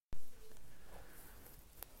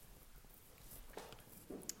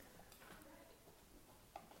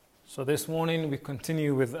So this morning we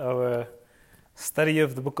continue with our study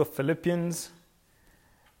of the book of Philippians,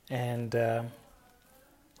 and I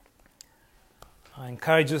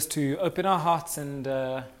encourage us to open our hearts and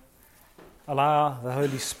allow the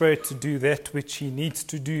Holy Spirit to do that which He needs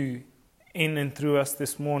to do in and through us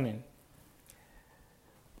this morning.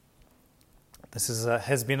 This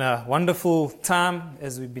has been a wonderful time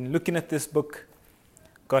as we've been looking at this book.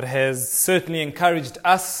 God has certainly encouraged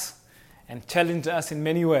us and challenged us in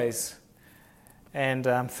many ways. And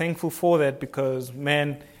I'm thankful for that because,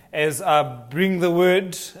 man, as I bring the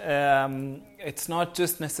word, it's not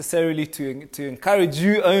just necessarily to encourage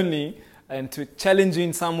you only and to challenge you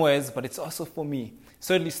in some ways, but it's also for me. It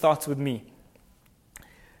certainly starts with me.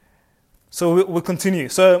 So we'll continue.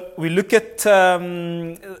 So we look at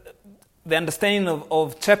the understanding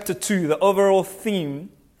of chapter 2. The overall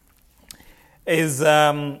theme is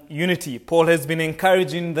unity. Paul has been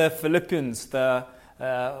encouraging the Philippians.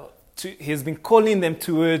 He has been calling them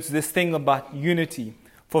towards this thing about unity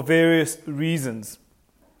for various reasons.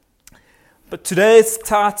 But today's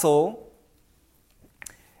title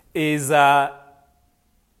is Light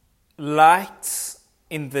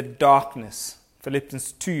in the Darkness.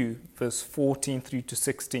 Philippians 2, verse 14 through to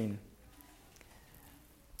 16.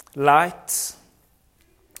 Light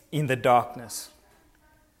in the darkness.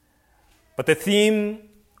 But the theme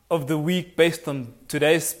of the week, based on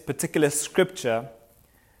today's particular scripture,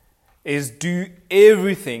 is do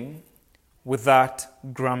everything without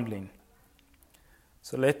grumbling.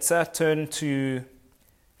 So let's turn to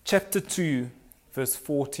chapter 2, verse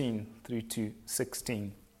 14 through to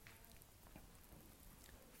 16.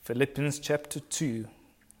 Philippians chapter 2,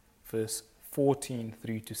 verse 14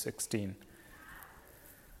 through to 16.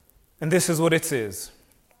 And this is what it says.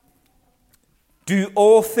 Do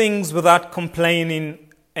all things without complaining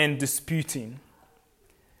and disputing,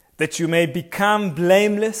 that you may become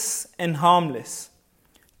blameless and harmless,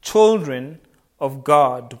 children of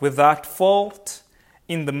God without fault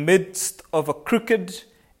in the midst of a crooked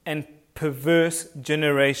and perverse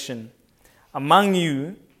generation. Among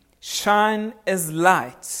you, shine as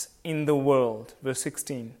lights in the world. Verse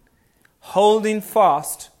 16. Holding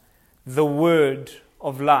fast the word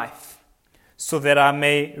of life, so that I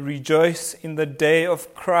may rejoice in the day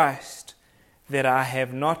of Christ, that I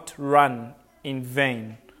have not run in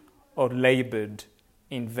vain or labored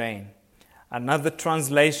in vain. Another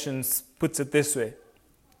translation puts it this way.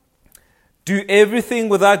 Do everything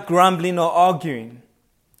without grumbling or arguing,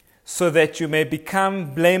 so that you may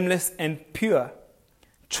become blameless and pure,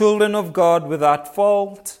 children of God without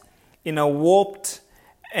fault in a warped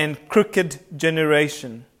and crooked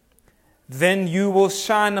generation. Then you will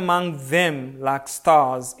shine among them like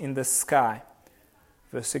stars in the sky.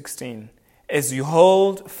 Verse 16. As you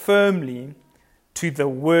hold firmly to the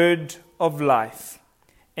word of life,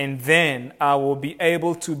 and then I will be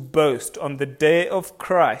able to boast on the day of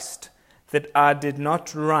Christ that I did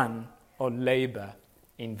not run or labor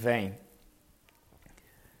in vain.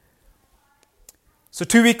 So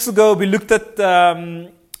 2 weeks ago we looked at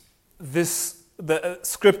the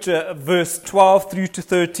scripture, verse 12 through to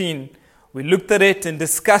 13. We looked at it and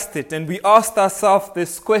discussed it, and we asked ourselves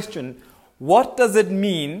this question: what does it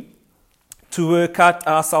mean to work out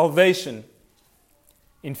our salvation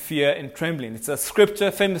in fear and trembling? It's a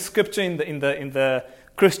scripture, famous scripture in the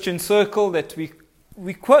Christian circle that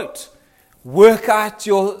we quote. Work out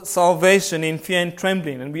your salvation in fear and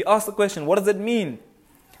trembling. And we asked the question, what does it mean?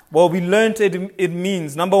 Well, we learned it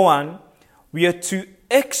means, number one, we are to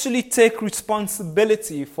actually take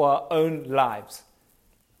responsibility for our own lives.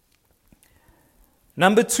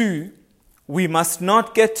 Number two, we must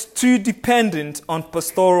not get too dependent on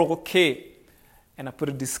pastoral care. And I put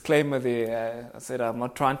a disclaimer there. I said I'm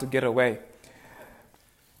not trying to get away.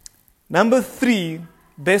 Number three,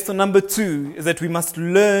 based on number two, is that we must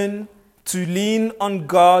learn to lean on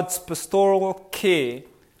God's pastoral care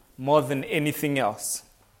more than anything else.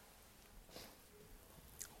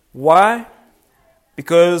 Why?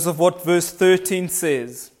 Because of what verse 13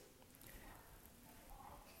 says.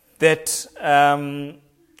 That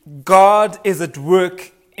God is at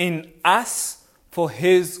work in us for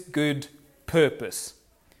His good purpose.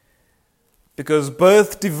 Because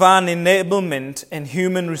both divine enablement and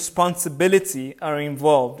human responsibility are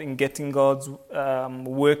involved in getting God's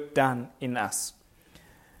work done in us.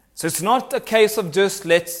 So it's not a case of just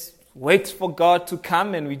let's wait for God to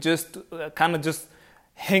come and we just kind of just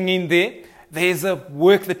hang in there. There's a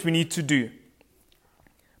work that we need to do.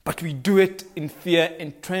 But we do it in fear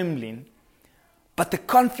and trembling. But the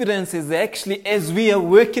confidence is actually, as we are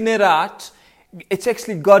working it out, it's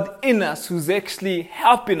actually God in us who's actually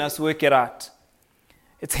helping us work it out.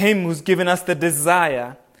 It's Him who's given us the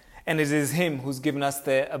desire And it is Him who's given us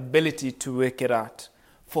the ability to work it out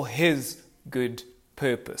for His good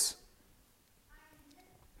purpose.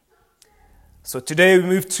 So today we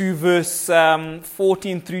move to verse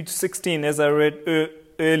 14 through to 16, as I read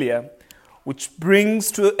earlier, which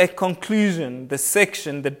brings to a conclusion the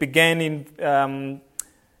section that began in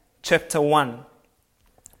chapter 1.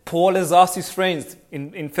 Paul has asked his friends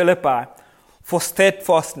in Philippi for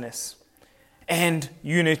steadfastness and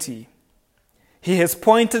unity. He has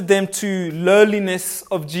pointed them to lowliness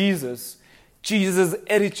of Jesus'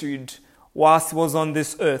 attitude whilst He was on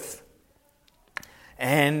this earth,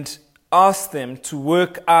 and asked them to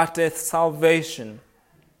work out their salvation.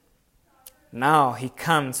 Now he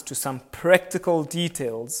comes to some practical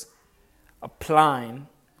details, applying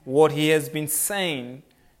what he has been saying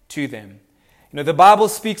to them. You know, the Bible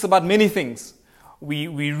speaks about many things. We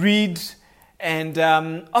read, and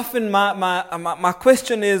often my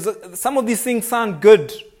question is, some of these things sound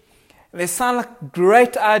good. They sound like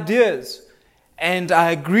great ideas, and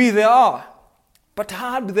I agree they are. But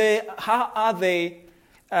how do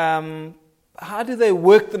they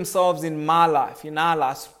work themselves in my life, in our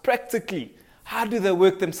lives, practically? How do they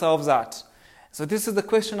work themselves out? So this is the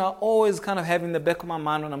question I always kind of have in the back of my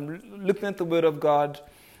mind when I'm looking at the Word of God.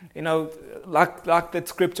 You know, like that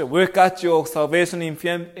scripture, work out your salvation in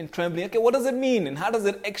trembling. Okay, what does it mean? And how does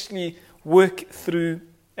it actually work through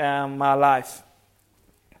my life?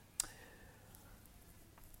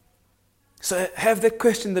 So have that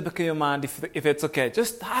question in the back of your mind, if it's okay.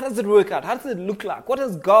 Just how does it work out? How does it look like? What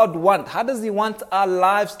does God want? How does He want our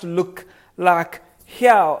lives to look like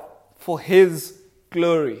here for His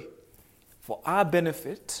glory? For our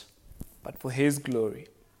benefit, but for His glory.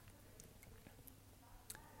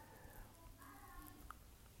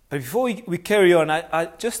 But before we carry on, I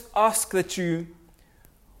just ask that you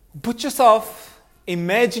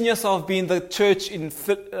imagine yourself being the church in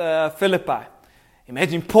Philippi.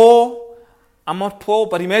 Imagine Paul. I'm not Paul,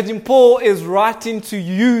 but imagine Paul is writing to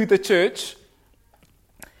you, the church,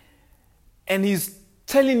 and he's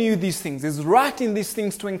telling you these things. He's writing these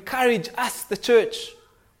things to encourage us, the church.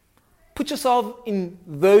 Put yourself in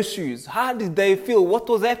those shoes. How did they feel? What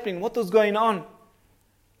was happening? What was going on?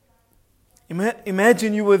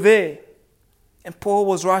 Imagine you were there, and Paul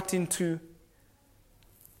was writing to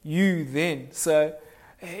you then. So,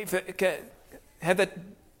 have that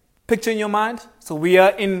picture in your mind. So we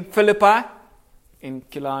are in Philippi, in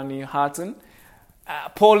Killarney, Harton.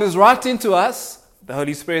 Paul is writing to us. The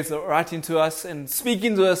Holy Spirit is writing to us and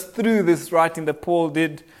speaking to us through this writing that Paul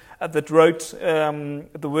did, that wrote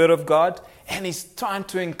the Word of God. And he's trying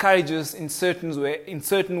to encourage us in certain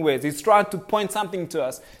ways. He's trying to point something to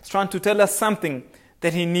us. He's trying to tell us something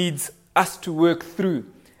that he needs us to work through,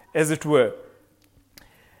 as it were.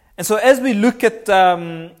 And so as we look at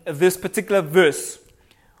this particular verse,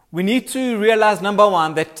 we need to realize, number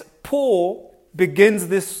one, that Paul begins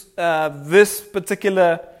this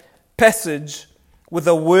particular passage with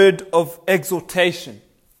a word of exhortation.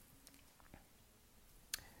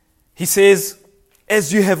 He says,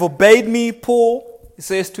 as you have obeyed me, Paul, he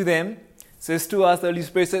says to them, says to us, the Holy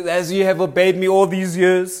Spirit says, as you have obeyed me all these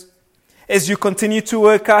years, as you continue to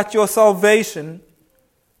work out your salvation,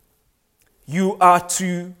 you are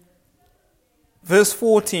to, verse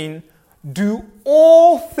 14, do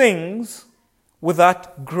all things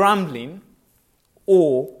without grumbling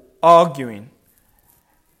or arguing.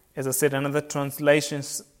 As I said, another translation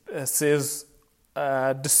says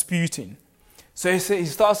disputing. So he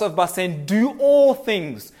starts off by saying, do all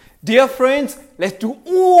things. Dear friends, let's do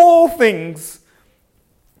all things.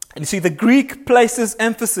 And you see, the Greek places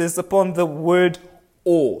emphasis upon the word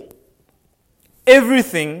all.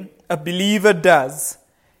 Everything a believer does,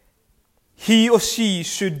 he or she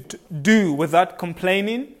should do without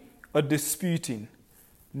complaining or disputing.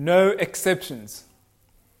 No exceptions.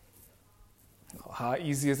 How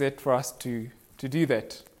easy is it for us to do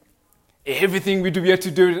that? Everything we do, we have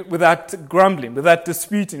to do it without grumbling, without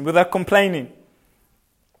disputing, without complaining.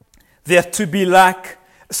 They are not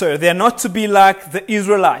to be like the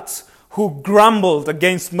Israelites who grumbled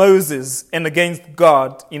against Moses and against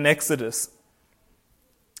God in Exodus.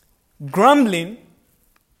 Grumbling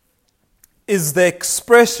is the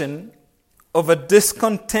expression of a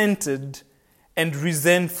discontented and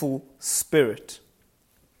resentful spirit.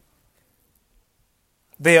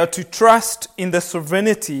 They are to trust in the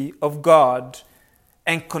sovereignty of God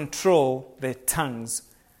and control their tongues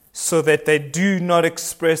so that they do not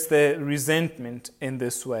express their resentment in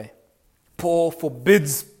this way. Paul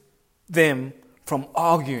forbids them from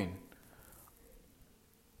arguing.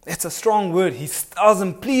 It's a strong word. He tells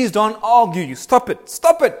them, please don't argue. Stop it.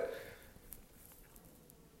 Stop it.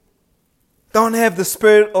 Don't have the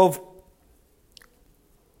spirit of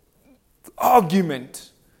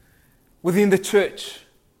argument within the church.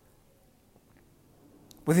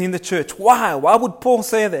 Within the church. Why? Why would Paul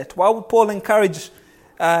say that? Why would Paul encourage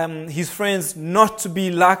his friends not to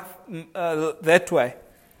be like that way?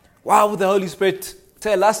 Why would the Holy Spirit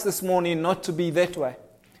tell us this morning not to be that way?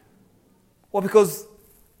 Well, because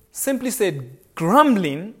simply said,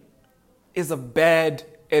 grumbling is a bad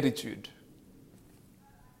attitude.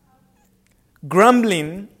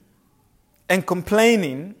 Grumbling and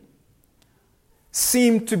complaining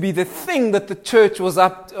seemed to be the thing that the church was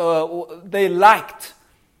they liked.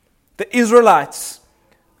 The Israelites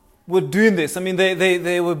were doing this. I mean,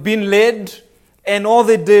 they were being led, and all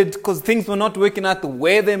they did, because things were not working out the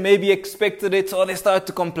way they maybe expected it, so they started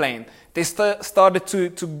to complain. They started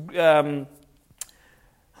to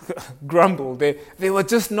grumble. They were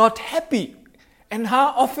just not happy. And how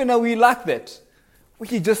often are we like that?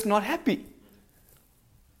 We're just not happy.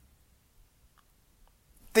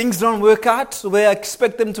 Things don't work out the way I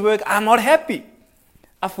expect them to work. I'm not happy.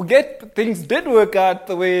 I forget things did work out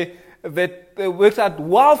the way that they worked out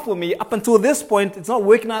well for me. Up until this point, it's not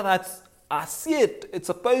working out as I see it's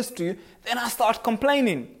supposed to. Then I start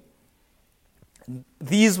complaining.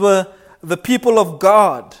 These were the people of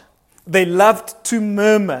God. They loved to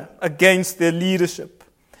murmur against their leadership.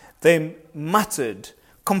 They muttered,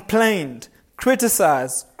 complained,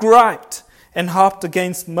 criticized, griped, and harped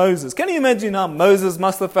against Moses. Can you imagine how Moses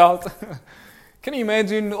must have felt? Can you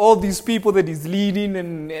imagine all these people that he's leading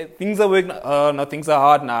and things are working? Oh no, things are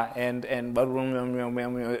hard now. And you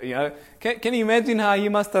know, can you imagine how he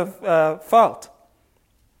must have felt?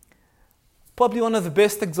 Probably one of the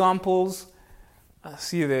best examples. I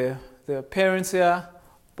see the parents here,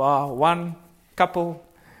 bar one couple.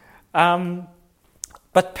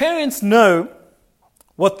 But parents know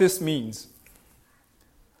what this means.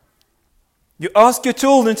 You ask your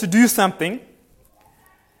children to do something,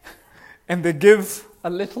 and they give a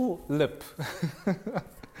little lip.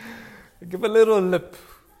 They give a little lip.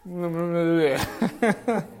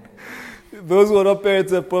 Those who are not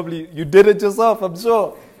parents are probably, you did it yourself, I'm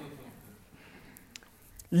sure.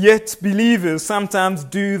 Yet believers sometimes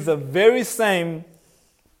do the very same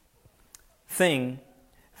thing.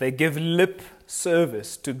 They give lip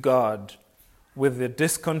service to God with their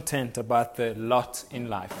discontent about their lot in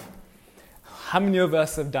life. How many of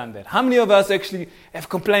us have done that? How many of us actually have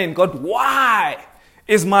complained, God, why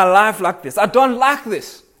is my life like this? I don't like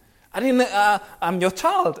this. I'm your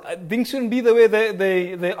child. Things shouldn't be the way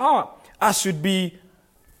they are. I should be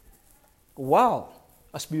I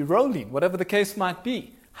should be rolling, whatever the case might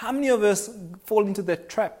be. How many of us fall into that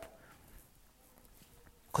trap?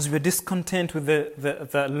 Because we're discontent with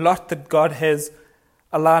the lot that God has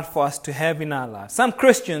allowed for us to have in our lives. Some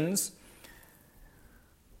Christians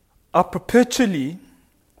are perpetually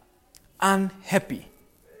unhappy.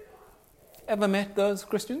 Ever met those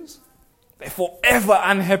Christians? They're forever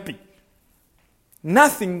unhappy.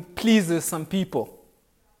 Nothing pleases some people.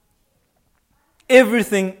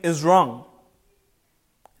 Everything is wrong.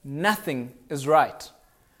 Nothing is right.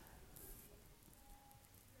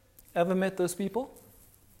 Ever met those people?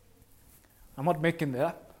 I'm not making that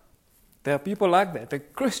up. There are people like that. There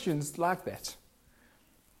are Christians like that.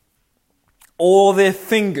 All their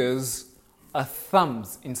fingers are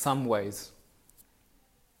thumbs in some ways.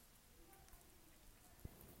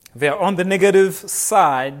 They are on the negative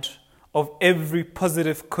side of every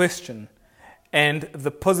positive question and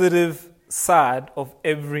the positive side of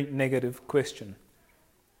every negative question.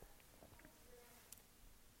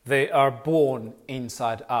 They are born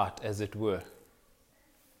inside out, as it were.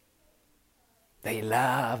 They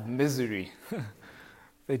love misery.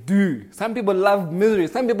 They do. Some people love misery.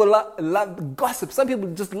 Some people love gossip. Some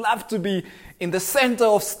people just love to be in the center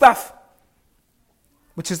of stuff,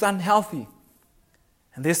 which is unhealthy.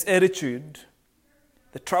 And this attitude,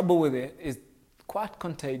 the trouble with it is quite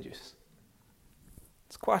contagious.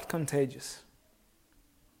 It's quite contagious.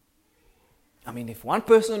 I mean, if one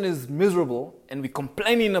person is miserable and we're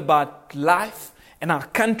complaining about life and our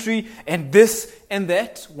country and this and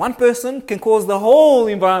that, one person can cause the whole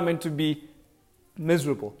environment to be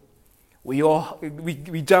miserable. We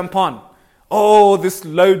jump on. Oh, this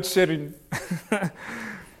load shedding.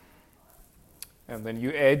 And then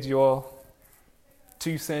you add your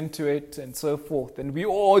 2 cents to it and so forth. And we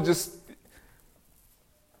all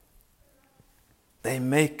they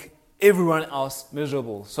make everyone else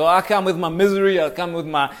miserable. So I come with my misery, I come with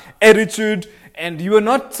my attitude, and you are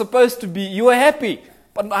not supposed to be, you are happy.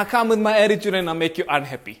 But I come with my attitude and I make you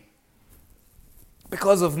unhappy.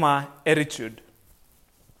 Because of my attitude.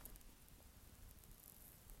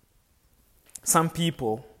 Some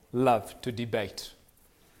people love to debate.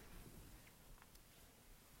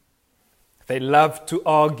 They love to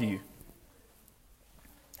argue.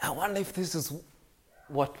 I wonder if this is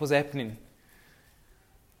what was happening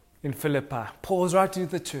in Philippi. Paul was writing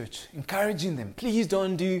to the church, encouraging them, please do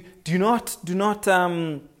not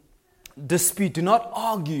dispute, do not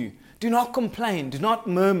argue, do not complain, do not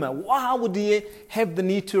murmur. Why would he have the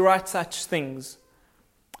need to write such things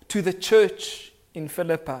to the church in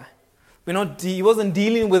Philippi? He wasn't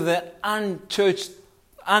dealing with the unchurched,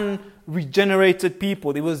 unregenerated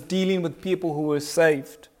people. He was dealing with people who were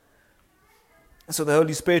saved. And so the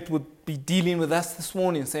Holy Spirit would be dealing with us this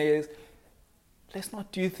morning and say, let's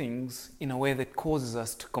not do things in a way that causes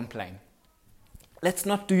us to complain. Let's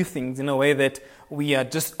not do things in a way that we are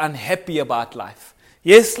just unhappy about life.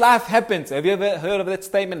 Yes, life happens. Have you ever heard of that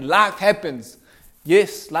statement? Life happens.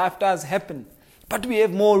 Yes, life does happen. But we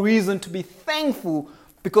have more reason to be thankful,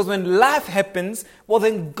 because when life happens, well,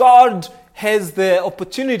 then God has the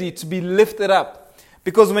opportunity to be lifted up.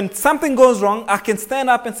 Because when something goes wrong, I can stand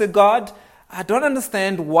up and say, God, I don't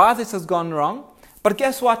understand why this has gone wrong. But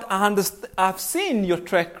guess what? I've seen your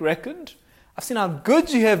track record. I've seen how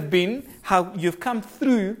good you have been, how you've come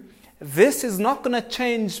through. This is not going to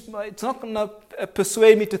change. It's not going to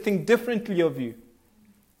persuade me to think differently of you.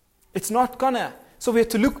 It's not going to. So we have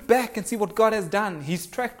to look back and see what God has done, His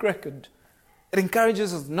track record. It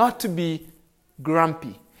encourages us not to be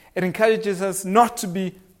grumpy. It encourages us not to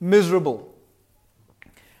be miserable.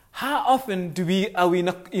 How often are we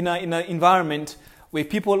in an environment where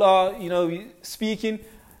people are, speaking,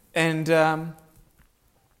 and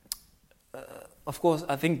of course,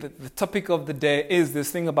 I think that the topic of the day is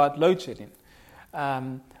this thing about load shedding,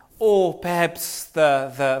 or perhaps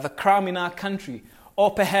the crime in our country,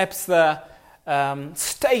 or perhaps the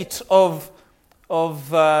state of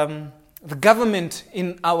the government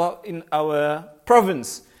in our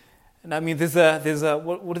province. And I mean, there's a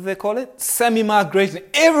what do they call it? Semi-migration.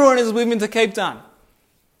 Everyone is moving to Cape Town.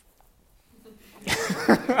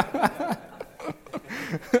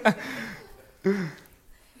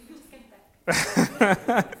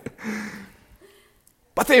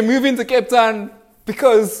 But they move into Cape Town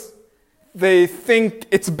because they think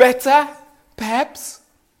it's better, perhaps.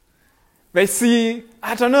 They see,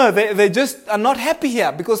 I don't know, they just are not happy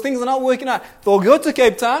here because things are not working out. They'll go to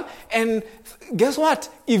Cape Town, and guess what?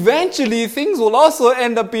 Eventually things will also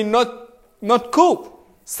end up being not cool.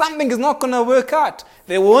 Something is not going to work out.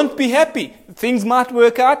 They won't be happy. Things might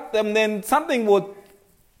work out, and then something will,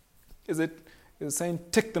 is saying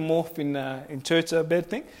tick them off in church a bad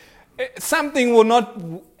thing? Something will not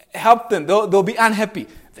help them. They'll be unhappy.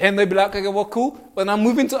 Then they'll be like, okay, well, cool, but I'm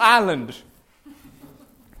moving to Ireland.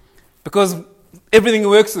 Because everything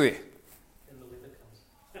works there. And the weather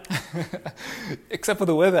comes. Except for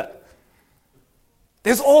the weather.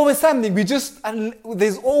 There's always something.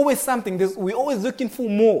 There's always something. We're always looking for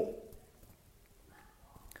more.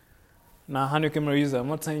 Now, Hanukkah Marisa, I'm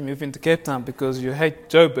not saying you move into Cape Town because you hate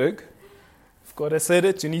Joburg. If God has said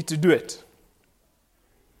it, you need to do it.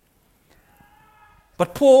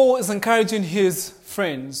 But Paul is encouraging his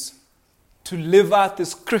friends to live out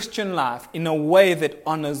this Christian life in a way that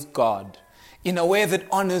honors God, in a way that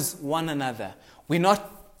honors one another. We're not,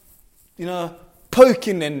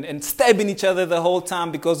 poking and stabbing each other the whole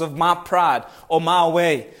time because of my pride or my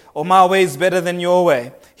way is better than your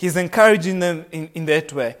way. He's encouraging them in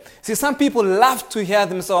that way. See, some people love to hear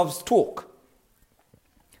themselves talk.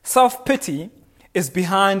 Self-pity is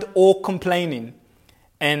behind all complaining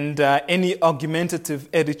and any argumentative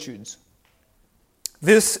attitudes.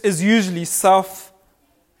 This is usually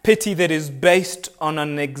self-pity that is based on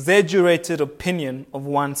an exaggerated opinion of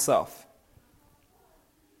oneself.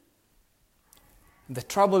 The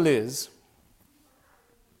trouble is,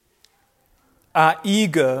 our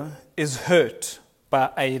ego is hurt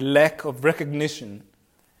by a lack of recognition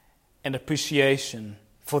and appreciation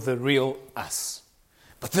for the real us.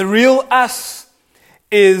 But the real us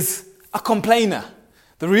is a complainer.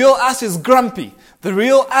 The real us is grumpy. The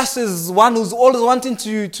real us is one who's always wanting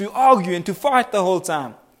to argue and to fight the whole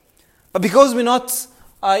time. But because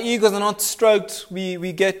our egos are not stroked,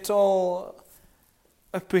 we get all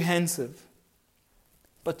apprehensive.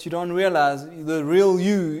 But you don't realize the real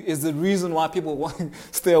you is the reason why people want to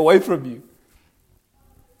stay away from you.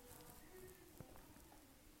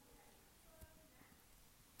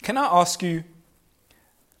 Can I ask you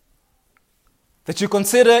that you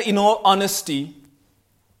consider in all honesty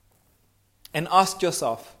and ask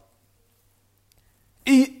yourself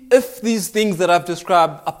if these things that I've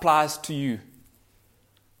described applies to you?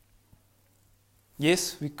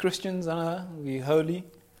 Yes, we Christians, we're holy.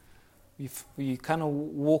 We kind of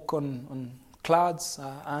walk on clouds,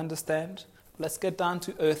 I understand. Let's get down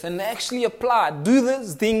to earth and actually apply. Do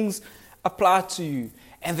these things apply to you?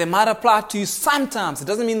 And they might apply to you sometimes. It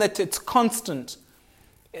doesn't mean that it's constant.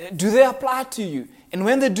 Do they apply to you? And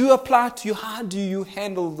when they do apply to you, how do you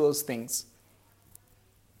handle those things?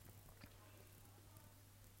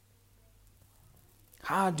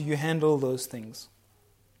 How do you handle those things?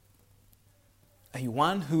 Are you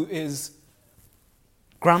one who is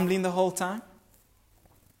grumbling the whole time?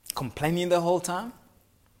 Complaining the whole time?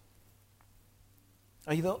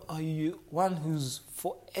 Are you one who's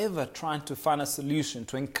forever trying to find a solution,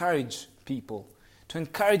 to encourage people, to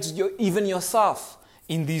encourage even yourself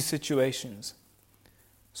in these situations?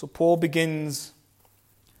 So Paul begins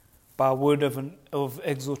by a word of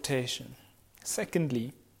exhortation.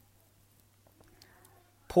 Secondly,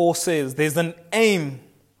 Paul says there's an aim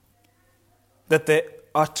that they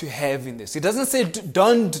are to have in this. He doesn't say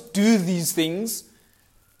don't do these things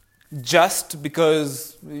just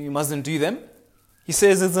because you mustn't do them. He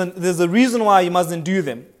says there's a reason why you mustn't do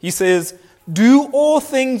them. He says, do all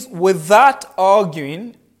things without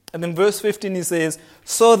arguing. And then verse 15 he says,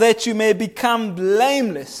 so that you may become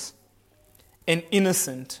blameless and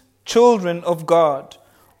innocent, children of God,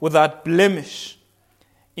 without blemish,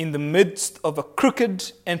 in the midst of a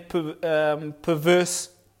crooked and perverse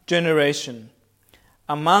generation,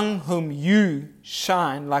 among whom you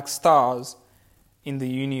shine like stars in the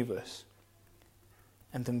universe.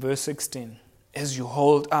 And then verse 16, as you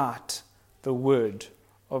hold out the word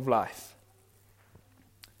of life.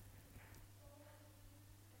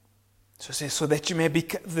 So it says, so that you may be,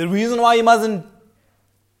 the reason why you mustn't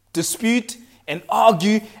dispute and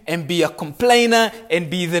argue and be a complainer and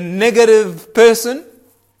be the negative person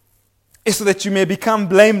is so that you may become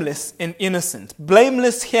blameless and innocent.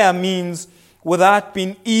 Blameless here means without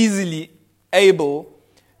being easily able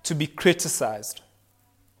to be criticized.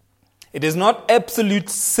 It is not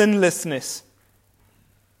absolute sinlessness,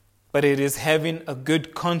 but it is having a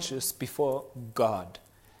good conscience before God.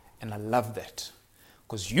 And I love that.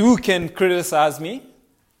 Because you can criticize me,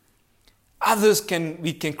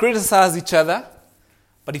 we can criticize each other,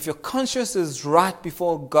 but if your conscience is right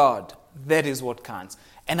before God, that is what counts.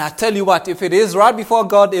 And I tell you what, if it is right before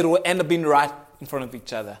God, it will end up being right in front of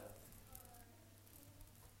each other.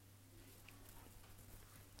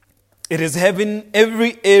 It is having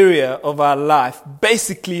every area of our life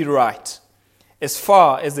basically right, as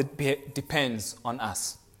far as it depends on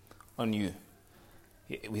us, on you.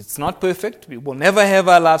 It's not perfect. We will never have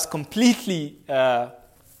our lives completely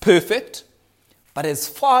perfect. But as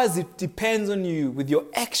far as it depends on you, with your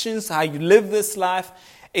actions, how you live this life,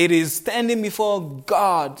 it is standing before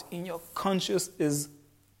God in your conscience is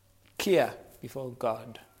clear before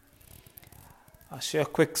God. I'll share a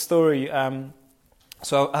quick story.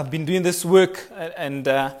 So I've been doing this work, and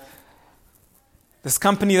this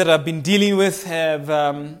company that I've been dealing with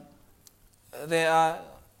they are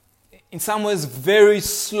in some ways very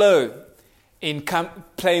slow in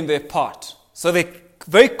playing their part. So they're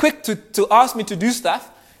very quick to ask me to do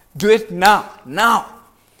stuff. Do it now.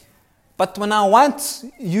 But when I want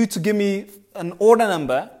you to give me an order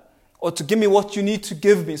number or to give me what you need to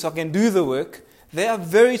give me so I can do the work, they are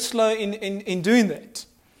very slow in doing that.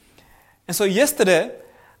 And so yesterday,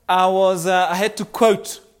 I had to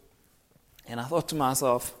quote, and I thought to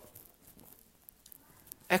myself,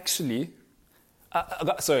 actually,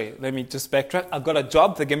 let me just backtrack. I got a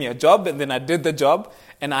job, they gave me a job, and then I did the job,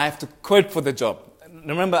 and I have to quote for the job.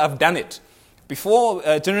 Remember, I've done it. Before,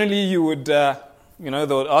 generally you would, they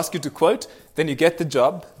would ask you to quote, then you get the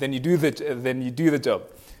job, then you do the job.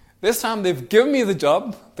 This time they've given me the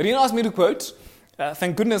job, they didn't ask me to quote,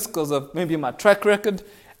 thank goodness, because of maybe my track record,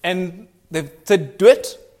 and they've said, do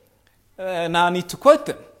it, now I need to quote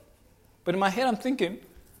them. But in my head I'm thinking,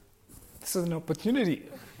 this is an opportunity.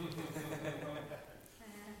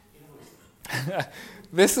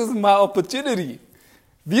 This is my opportunity.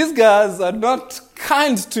 These guys are not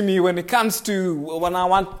kind to me when it comes to when I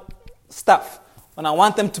want stuff, when I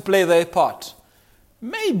want them to play their part.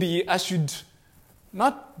 Maybe I should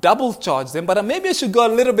not double charge them, but maybe I should go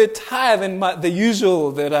a little bit higher than the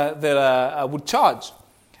usual that I would charge,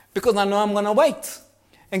 because I know I'm going to wait.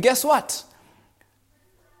 And guess what?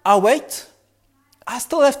 I wait. I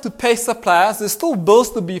still have to pay suppliers. There's still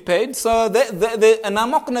bills to be paid. So and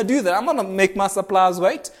I'm not going to do that. I'm going to make my suppliers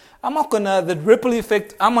wait. I'm not going to, the ripple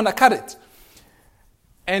effect, I'm going to cut it.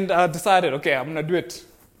 And I decided, okay, I'm going to do it.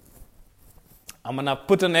 I'm going to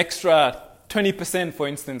put an extra 20%, for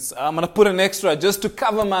instance. I'm going to put an extra just to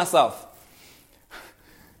cover myself.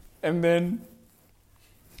 And then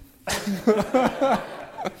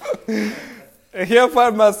here I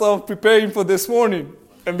find myself preparing for this morning.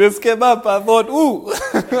 And this came up. I thought, ooh.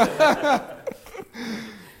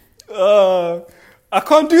 I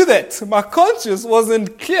can't do that. My conscience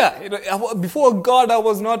wasn't clear. Before God, I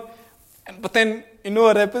was not. But then, you know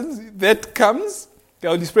what happens? That comes. The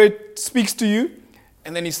Holy Spirit speaks to you.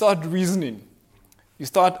 And then you start reasoning. You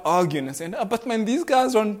start arguing and saying, but man, these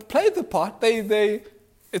guys don't play the part.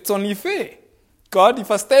 It's only fair. God, if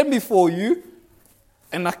I stand before you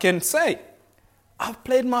and I can say, I've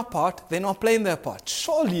played my part, they're not playing their part.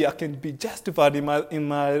 Surely I can be justified in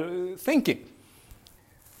my thinking.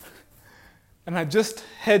 And I just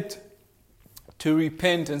had to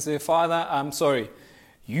repent and say, Father, I'm sorry.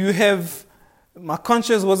 My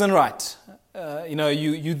conscience wasn't right.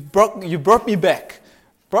 You brought me back.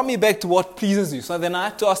 Brought me back to what pleases you. So then I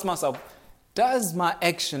had to ask myself, does my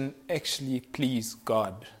action actually please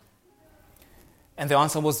God? And the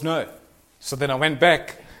answer was no. So then I went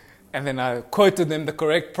back and then I quoted them the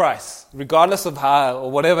correct price, regardless of how or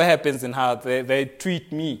whatever happens and how they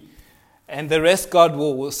treat me. And the rest God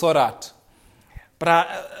will sort out.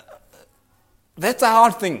 But that's a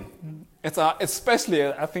hard thing. Especially,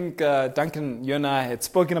 I think Duncan, you and I had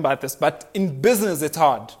spoken about this, but in business it's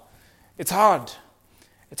hard. It's hard.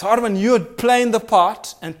 It's hard when you're playing the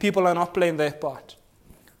part and people are not playing their part.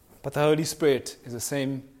 But the Holy Spirit is the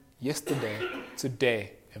same yesterday,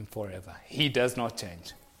 today, and forever. He does not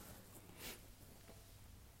change.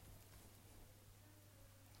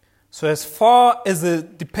 So as far as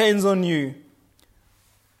it depends on you,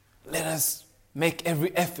 let us make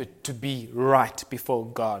every effort to be right before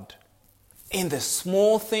God. In the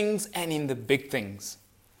small things and in the big things.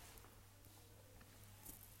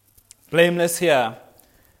 Blameless here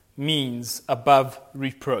means above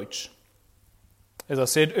reproach. As I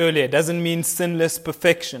said earlier, it doesn't mean sinless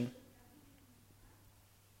perfection.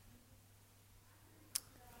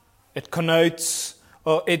 It connotes,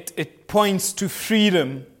 or it points to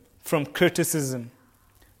freedom from criticism.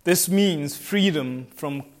 This means freedom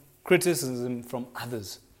from criticism from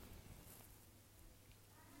others.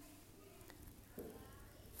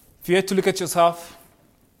 If you had to look at yourself,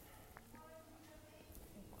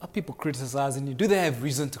 are people criticizing you? Do they have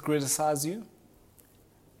reason to criticize you?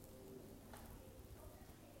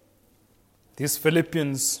 These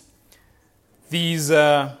Philippians, these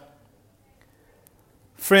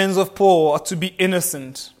friends of Paul are to be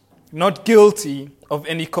innocent, not guilty of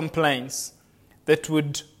any complaints that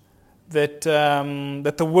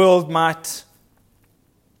the world might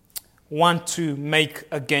want to make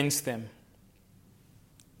against them.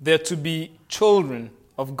 They're to be children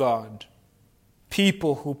of God,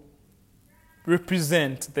 people who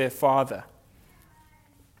represent their Father.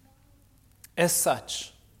 As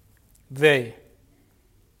such, they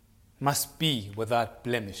must be without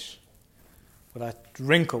blemish, without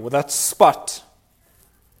wrinkle, without spot,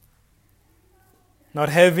 not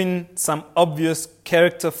having some obvious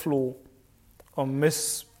character flaw or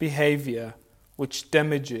misbehavior which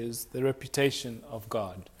damages the reputation of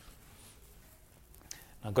God.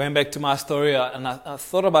 Now, going back to my story, and I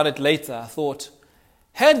thought about it later, I thought,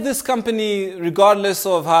 had this company, regardless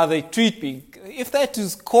of how they treat me, if they had to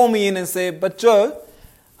call me in and say, but Joe,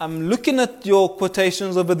 I'm looking at your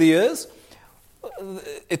quotations over the years,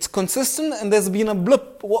 it's consistent and there's been a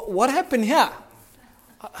blip. What happened here?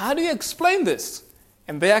 How do you explain this?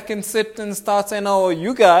 And there I can sit and start saying, oh,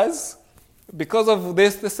 you guys, because of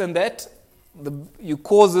this and that, you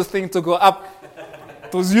caused this thing to go up.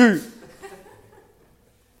 It was you.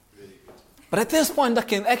 But at this point, I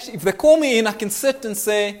can actually, if they call me in, I can sit and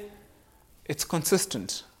say, it's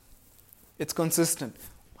consistent. It's consistent.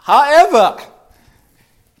 However,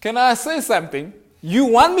 can I say something? You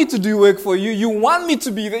want me to do work for you. You want me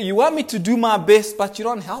to be there. You want me to do my best, but you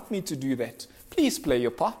don't help me to do that. Please play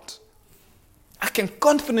your part. I can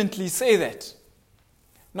confidently say that.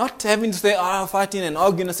 Not having to say, fighting and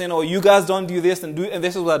arguing and saying, you guys don't do this and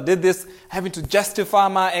this is what I did this, having to justify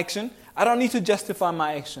my action. I don't need to justify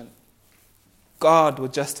my action. God will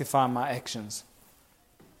justify my actions.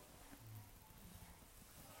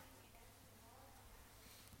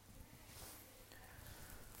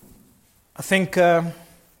 I think for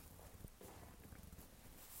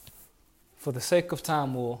the sake of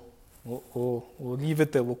time, we'll leave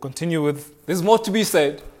it there. We'll continue with, there's more to be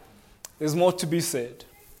said. There's more to be said.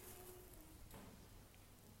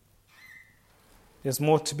 There's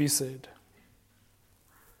more to be said.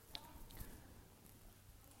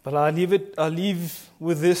 But I'll leave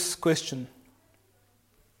with this question.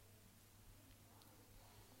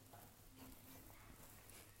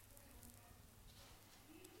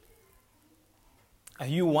 Are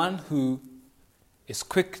you one who is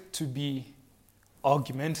quick to be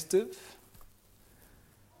argumentative?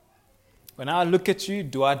 When I look at you,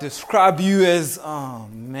 do I describe you as, oh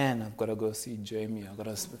man, I've got to go see Jamie.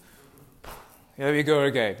 Here we go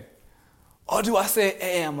again. Or do I say,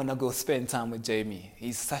 hey, I'm going to go spend time with Jamie.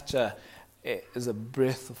 He's is a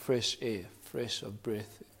breath of fresh air,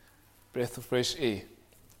 breath of fresh air.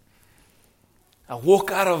 I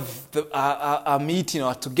walk out of our meeting,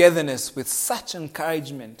 our togetherness with such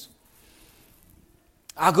encouragement.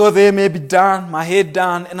 I go there maybe down, my head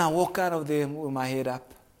down, and I walk out of there with my head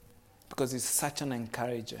up because he's such an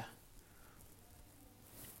encourager.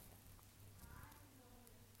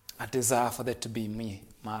 I desire for that to be me,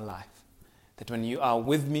 my life. That when you are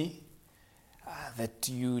with me, that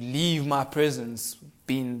you leave my presence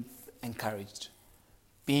being encouraged,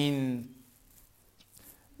 being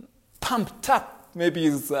pumped up, maybe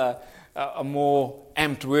is a more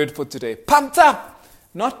amped word for today. Pumped up,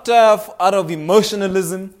 not out of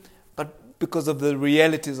emotionalism, but because of the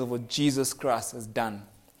realities of what Jesus Christ has done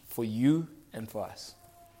for you and for us.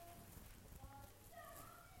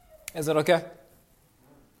 Is that okay?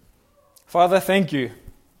 Father, thank you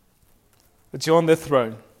that you're on the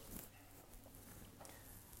throne.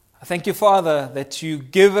 I thank you, Father, that you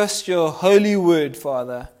give us your holy word,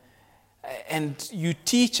 Father, and you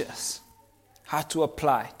teach us how to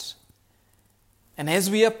apply it. And as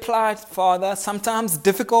we apply it, Father, sometimes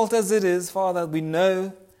difficult as it is, Father, we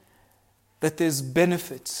know that there's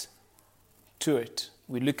benefits to it.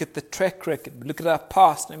 We look at the track record, we look at our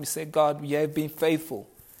past, and we say, God, we have been faithful.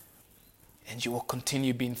 And you will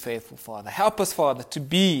continue being faithful, Father. Help us, Father, to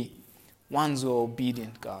be ones who are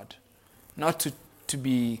obedient, God. Not to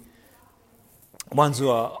be ones who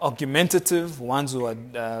are argumentative, ones who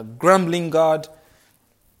are grumbling, God.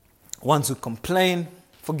 Ones who complain.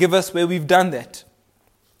 Forgive us where we've done that.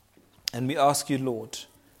 And we ask you, Lord,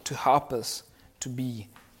 to help us to be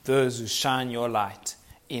those who shine your light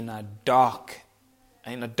in a darkened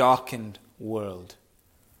world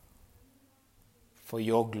for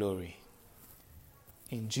your glory.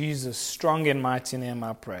 In Jesus' strong and mighty name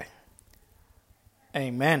I pray.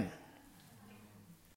 Amen.